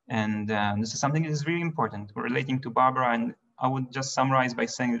 And this is something that is really important relating to Barbara. And I would just summarize by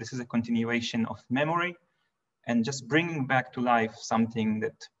saying that this is a continuation of memory and just bringing back to life something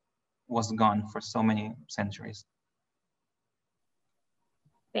that was gone for so many centuries.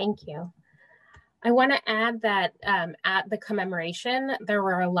 Thank you. I want to add that at the commemoration, there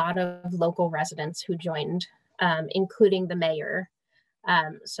were a lot of local residents who joined, including the mayor.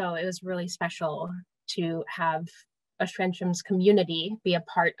 So it was really special to have Oświęcim's community be a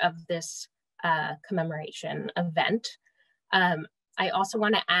part of this commemoration event. I also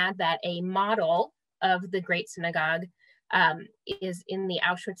want to add that a model of the Great Synagogue is in the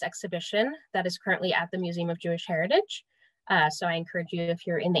Auschwitz exhibition that is currently at the Museum of Jewish Heritage. So I encourage you, if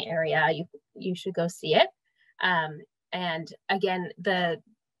you're in the area, you should go see it. And again, the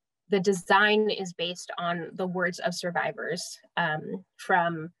design is based on the words of survivors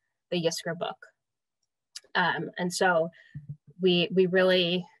from the Yiskra book. And so we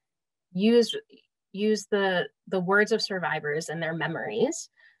really use the words of survivors and their memories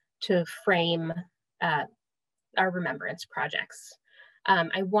to frame our remembrance projects.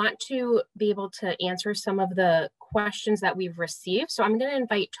 I want to be able to answer some of the questions that we've received. So I'm going to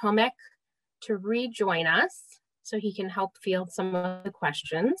invite Tomek to rejoin us so he can help field some of the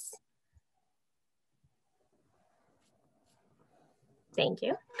questions. Thank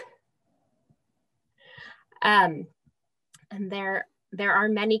you. And there are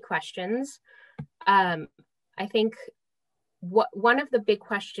many questions. I think one of the big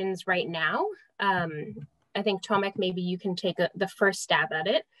questions right now, I think Tomek, maybe you can take the first stab at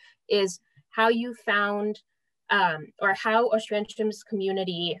it, is how you found or how Oświęcim's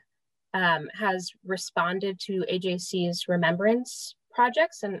community has responded to AJC's remembrance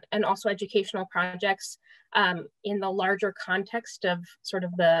projects and also educational projects in the larger context of sort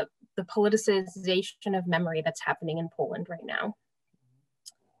of the politicization of memory that's happening in Poland right now,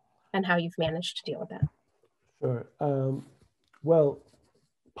 and how you've managed to deal with that. Sure. Well,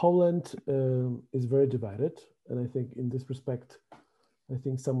 Poland is very divided, and I think in this respect, I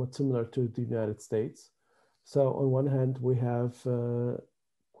think somewhat similar to the United States. So on one hand, we have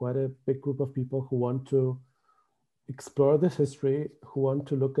quite a big group of people who want to explore this history, who want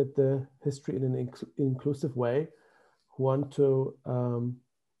to look at the history in an inclusive way, who want to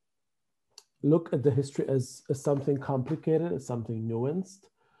look at the history as something complicated, as something nuanced,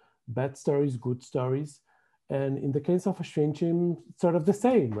 bad stories, good stories. And in the case of Oświęcim, sort of the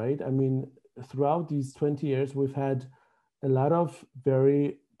same, right? I mean, throughout these 20 years, we've had a lot of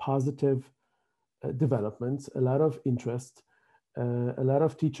very positive developments, a lot of interest, a lot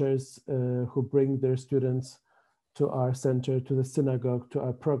of teachers who bring their students to our center, to the synagogue, to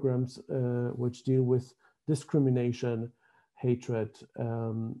our programs, which deal with discrimination, hatred,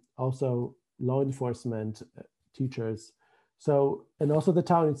 also law enforcement, teachers. So, and also the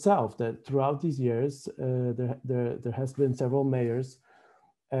town itself, that throughout these years, there has been several mayors,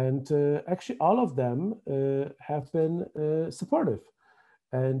 and actually all of them have been supportive.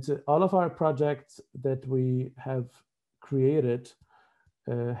 And all of our projects that we have created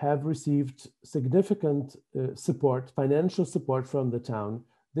have received significant support, financial support from the town.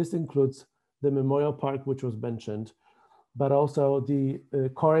 This includes the Memorial Park, which was mentioned, but also the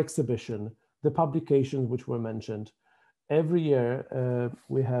core exhibition, the publications which were mentioned. Every year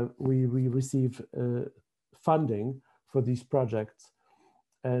we receive funding for these projects,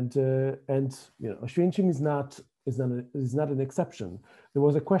 and you know, Oświęcim is not an exception. There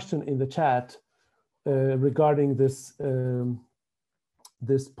was a question in the chat regarding this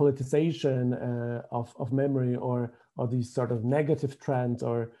this politicization of memory, or these sort of negative trends,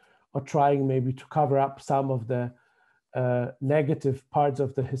 or trying maybe to cover up some of the negative parts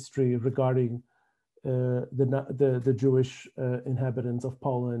of the history regarding the Jewish inhabitants of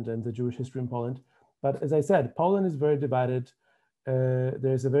Poland and the Jewish history in Poland. But as I said, Poland is very divided.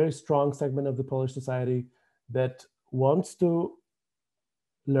 There's a very strong segment of the Polish society that wants to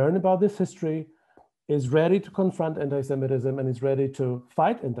learn about this history, is ready to confront anti-Semitism, and is ready to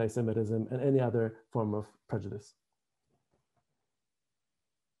fight anti-Semitism and any other form of prejudice.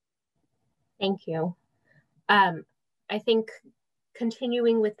 Thank you. I think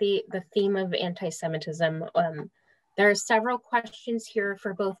continuing with the theme of anti-Semitism, there are several questions here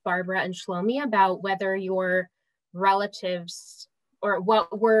for both Barbara and Shlomi about whether your relatives, or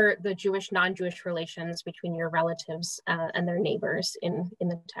what were the Jewish, non-Jewish relations between your relatives and their neighbors in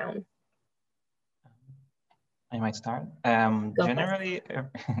the town. I might start. Go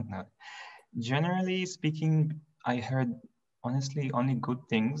Generally speaking, I heard honestly only good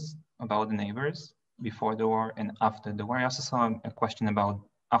things about the neighbors before the war and after the war. I also saw a question about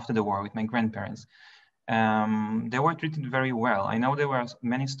after the war with my grandparents. They were treated very well. I know there were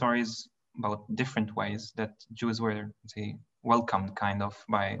many stories about different ways that Jews were, say, welcomed kind of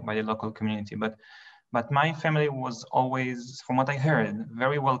by the local community, but my family was always, from what I heard,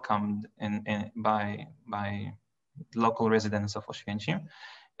 very welcomed by local residents of Oświęcim.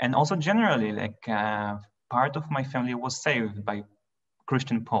 And also generally, like part of my family was saved by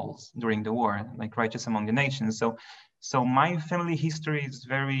Christian Poles during the war, like Righteous Among the Nations. So my family history is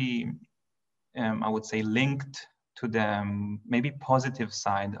very, I would say, linked to the maybe positive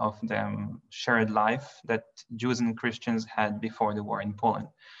side of the shared life that Jews and Christians had before the war in Poland.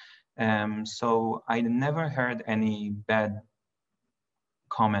 So I never heard any bad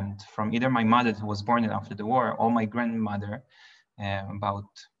comment from either my mother, who was born after the war, or my grandmother about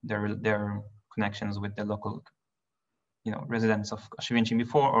their connections with the local, residents of Oświęcim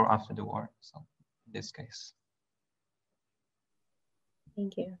before or after the war. So in this case.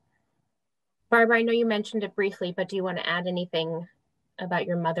 Thank you. Barbara, I know you mentioned it briefly, but do you want to add anything about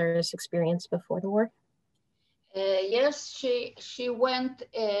your mother's experience before the war? Yes, she went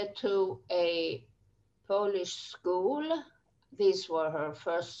to a Polish school. These were her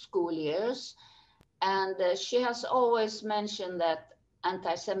first school years. And she has always mentioned that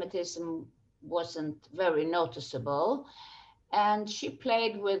anti-Semitism wasn't very noticeable. And she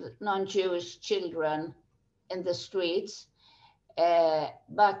played with non-Jewish children in the streets.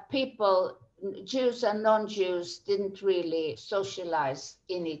 But people, Jews and non-Jews, didn't really socialize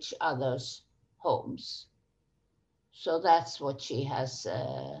in each other's homes. So that's what she has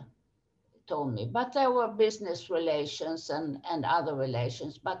told me. But there were business relations and other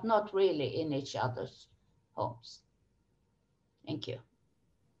relations, but not really in each other's homes. Thank you.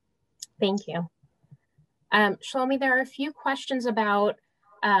 Thank you. Shlomi, there are a few questions about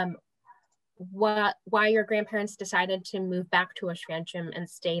why your grandparents decided to move back to Oświęcim and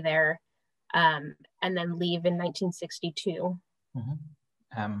stay there and then leave in 1962.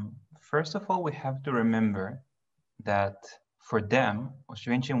 Mm-hmm. First of all, we have to remember that for them,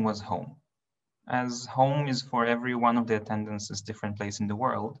 Oświęcim was home. As home is for every one of the attendants is different place in the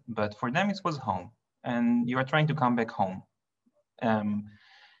world, but for them it was home, and you are trying to come back home.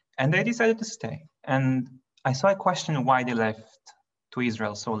 And they decided to stay. And I saw a question why they left to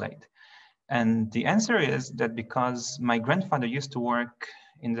Israel so late. And the answer is that because my grandfather used to work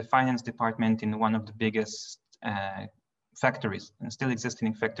in the finance department in one of the biggest factories and still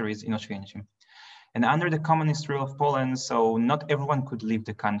existing factories in Oświęcim. And under the communist rule of Poland, so not everyone could leave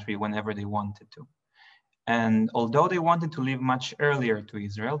the country whenever they wanted to. And although they wanted to leave much earlier to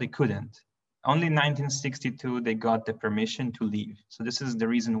Israel, they couldn't. Only in 1962, they got the permission to leave. So this is the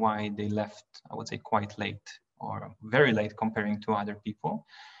reason why they left, I would say, quite late or very late comparing to other people.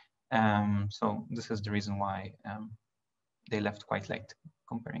 So this is the reason why they left quite late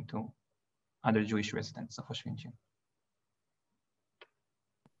comparing to other Jewish residents of Oświęcim.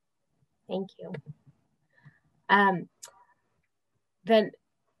 Thank you. Then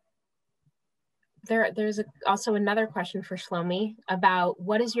there's also another question for Shlomi about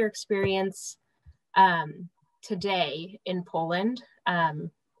what is your experience today in Poland,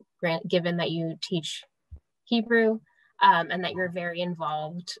 given that you teach Hebrew and that you're very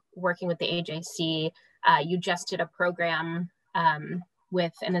involved working with the AJC. You just did a program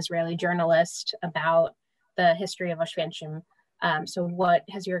with an Israeli journalist about the history of Oświęcim. So what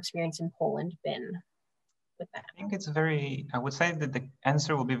has your experience in Poland been with that? I think it's I would say that the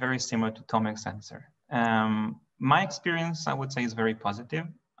answer will be very similar to Tomek's answer. My experience, I would say, is very positive.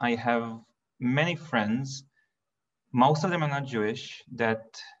 I have many friends, most of them are not Jewish,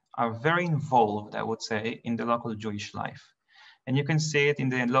 that are very involved, I would say, in the local Jewish life. And you can see it in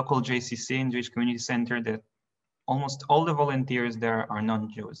the local JCC, in Jewish Community Center, that almost all the volunteers there are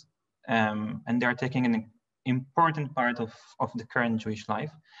non-Jews. And they're taking an important part of the current Jewish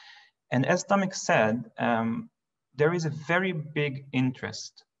life. And as Tomek said, there is a very big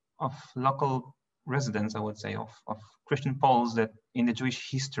interest of local residents, I would say, of Christian Poles that in the Jewish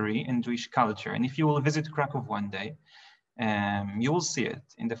history and Jewish culture. And if you will visit Krakow one day, you will see it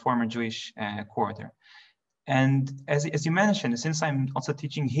in the former Jewish quarter. And as you mentioned, since I'm also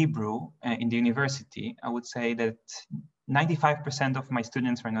teaching Hebrew in the university, I would say that 95% of my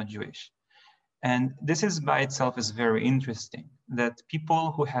students are not Jewish. And this is by itself is very interesting, that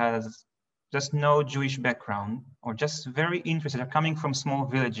people who has just no Jewish background or just very interested are coming from small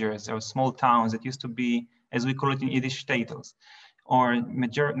villages or small towns that used to be, as we call it in Yiddish, shtetls, or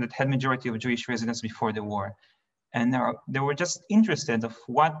that had majority of Jewish residents before the war. And they were just interested of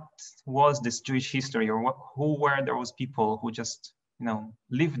what was this Jewish history, or who were those people who just, you know,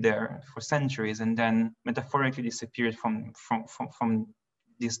 lived there for centuries and then metaphorically disappeared from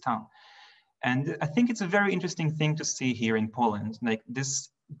this town. And I think it's a very interesting thing to see here in Poland, like this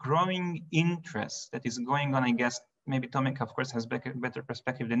growing interest that is going on. I guess maybe Tomek, of course, has better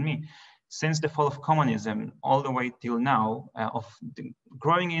perspective than me, since the fall of communism all the way till now, of the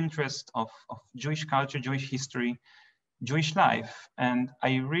growing interest of Jewish culture, Jewish history, Jewish life. And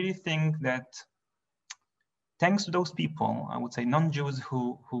I really think that thanks to those people, I would say non-Jews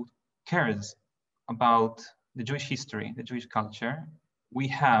who cares about the Jewish history, the Jewish culture, we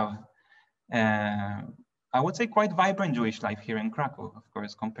have, I would say, quite vibrant Jewish life here in Krakow, of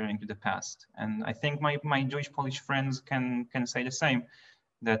course, comparing to the past. And I think my Jewish Polish friends can say the same,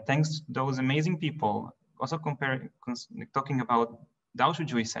 that thanks to those amazing people, also talking about the Auschwitz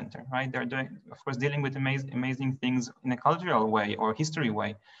Jewish Center, right? They're doing, of course, dealing with amazing things in a cultural way or history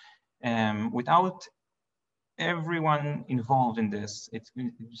way. Without everyone involved in this, it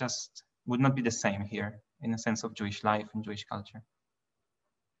just would not be the same here in a sense of Jewish life and Jewish culture.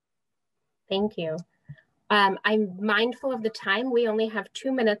 Thank you. I'm mindful of the time. We only have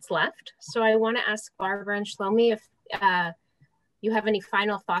 2 minutes left. So I want to ask Barbara and Shlomi if you have any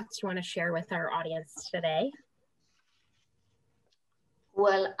final thoughts you want to share with our audience today.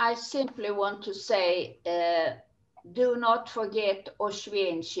 Well, I simply want to say, do not forget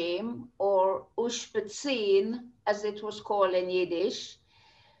Oświęcim, or Oświęcim, as it was called in Yiddish.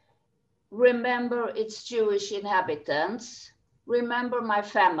 Remember its Jewish inhabitants. Remember my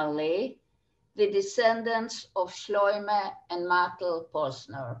family, the descendants of Shlomi and Barbara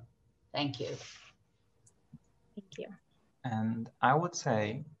Posner. Thank you. Thank you. And I would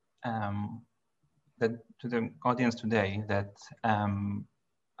say that to the audience today that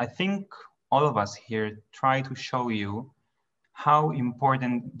I think all of us here try to show you how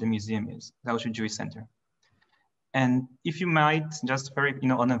important the museum is, the Auschwitz Jewish Center. And if you might just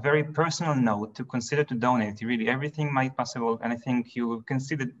on a very personal note, to consider to donate, really everything might possible. And I think you can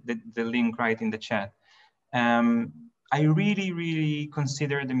see the link right in the chat. I really, really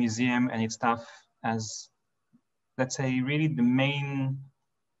consider the museum and its staff as, let's say, really the main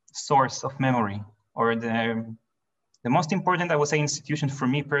source of memory, or the most important, I would say, institution for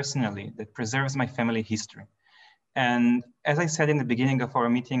me personally that preserves my family history. And as I said in the beginning of our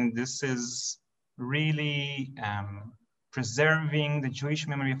meeting, this is really preserving the Jewish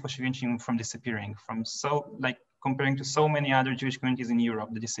memory of Oświęcim from disappearing, from comparing to so many other Jewish communities in Europe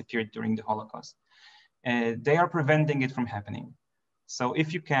that disappeared during the Holocaust. They are preventing it from happening. So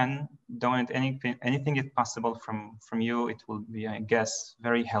if you can donate anything if possible from you, it will be, I guess,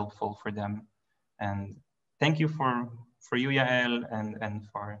 very helpful for them. And thank you for you, Yael, and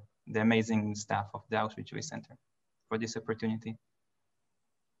for the amazing staff of the Auschwitz Jewish Center for this opportunity.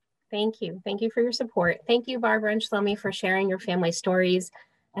 Thank you. Thank you for your support. Thank you, Barbara and Shlomi, for sharing your family stories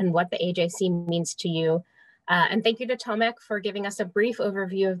and what the AJC means to you. And thank you to Tomek for giving us a brief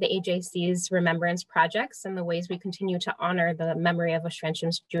overview of the AJC's remembrance projects and the ways we continue to honor the memory of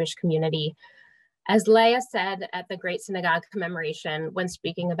Oświęcim's Jewish community. As Leah said at the Great Synagogue commemoration when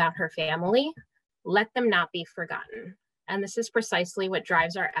speaking about her family, let them not be forgotten. And this is precisely what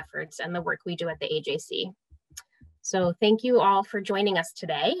drives our efforts and the work we do at the AJC. So thank you all for joining us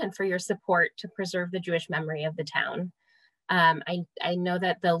today and for your support to preserve the Jewish memory of the town. I know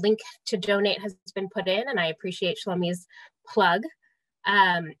that the link to donate has been put in, and I appreciate Shlomi's plug.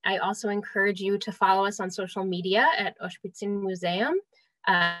 I also encourage you to follow us on social media at Oświęcim Museum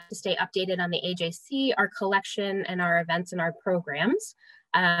to stay updated on the AJC, our collection, and our events and our programs.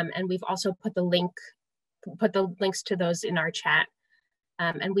 And we've also put the links to those in our chat.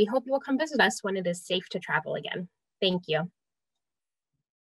 And we hope you will come visit us when it is safe to travel again. Thank you.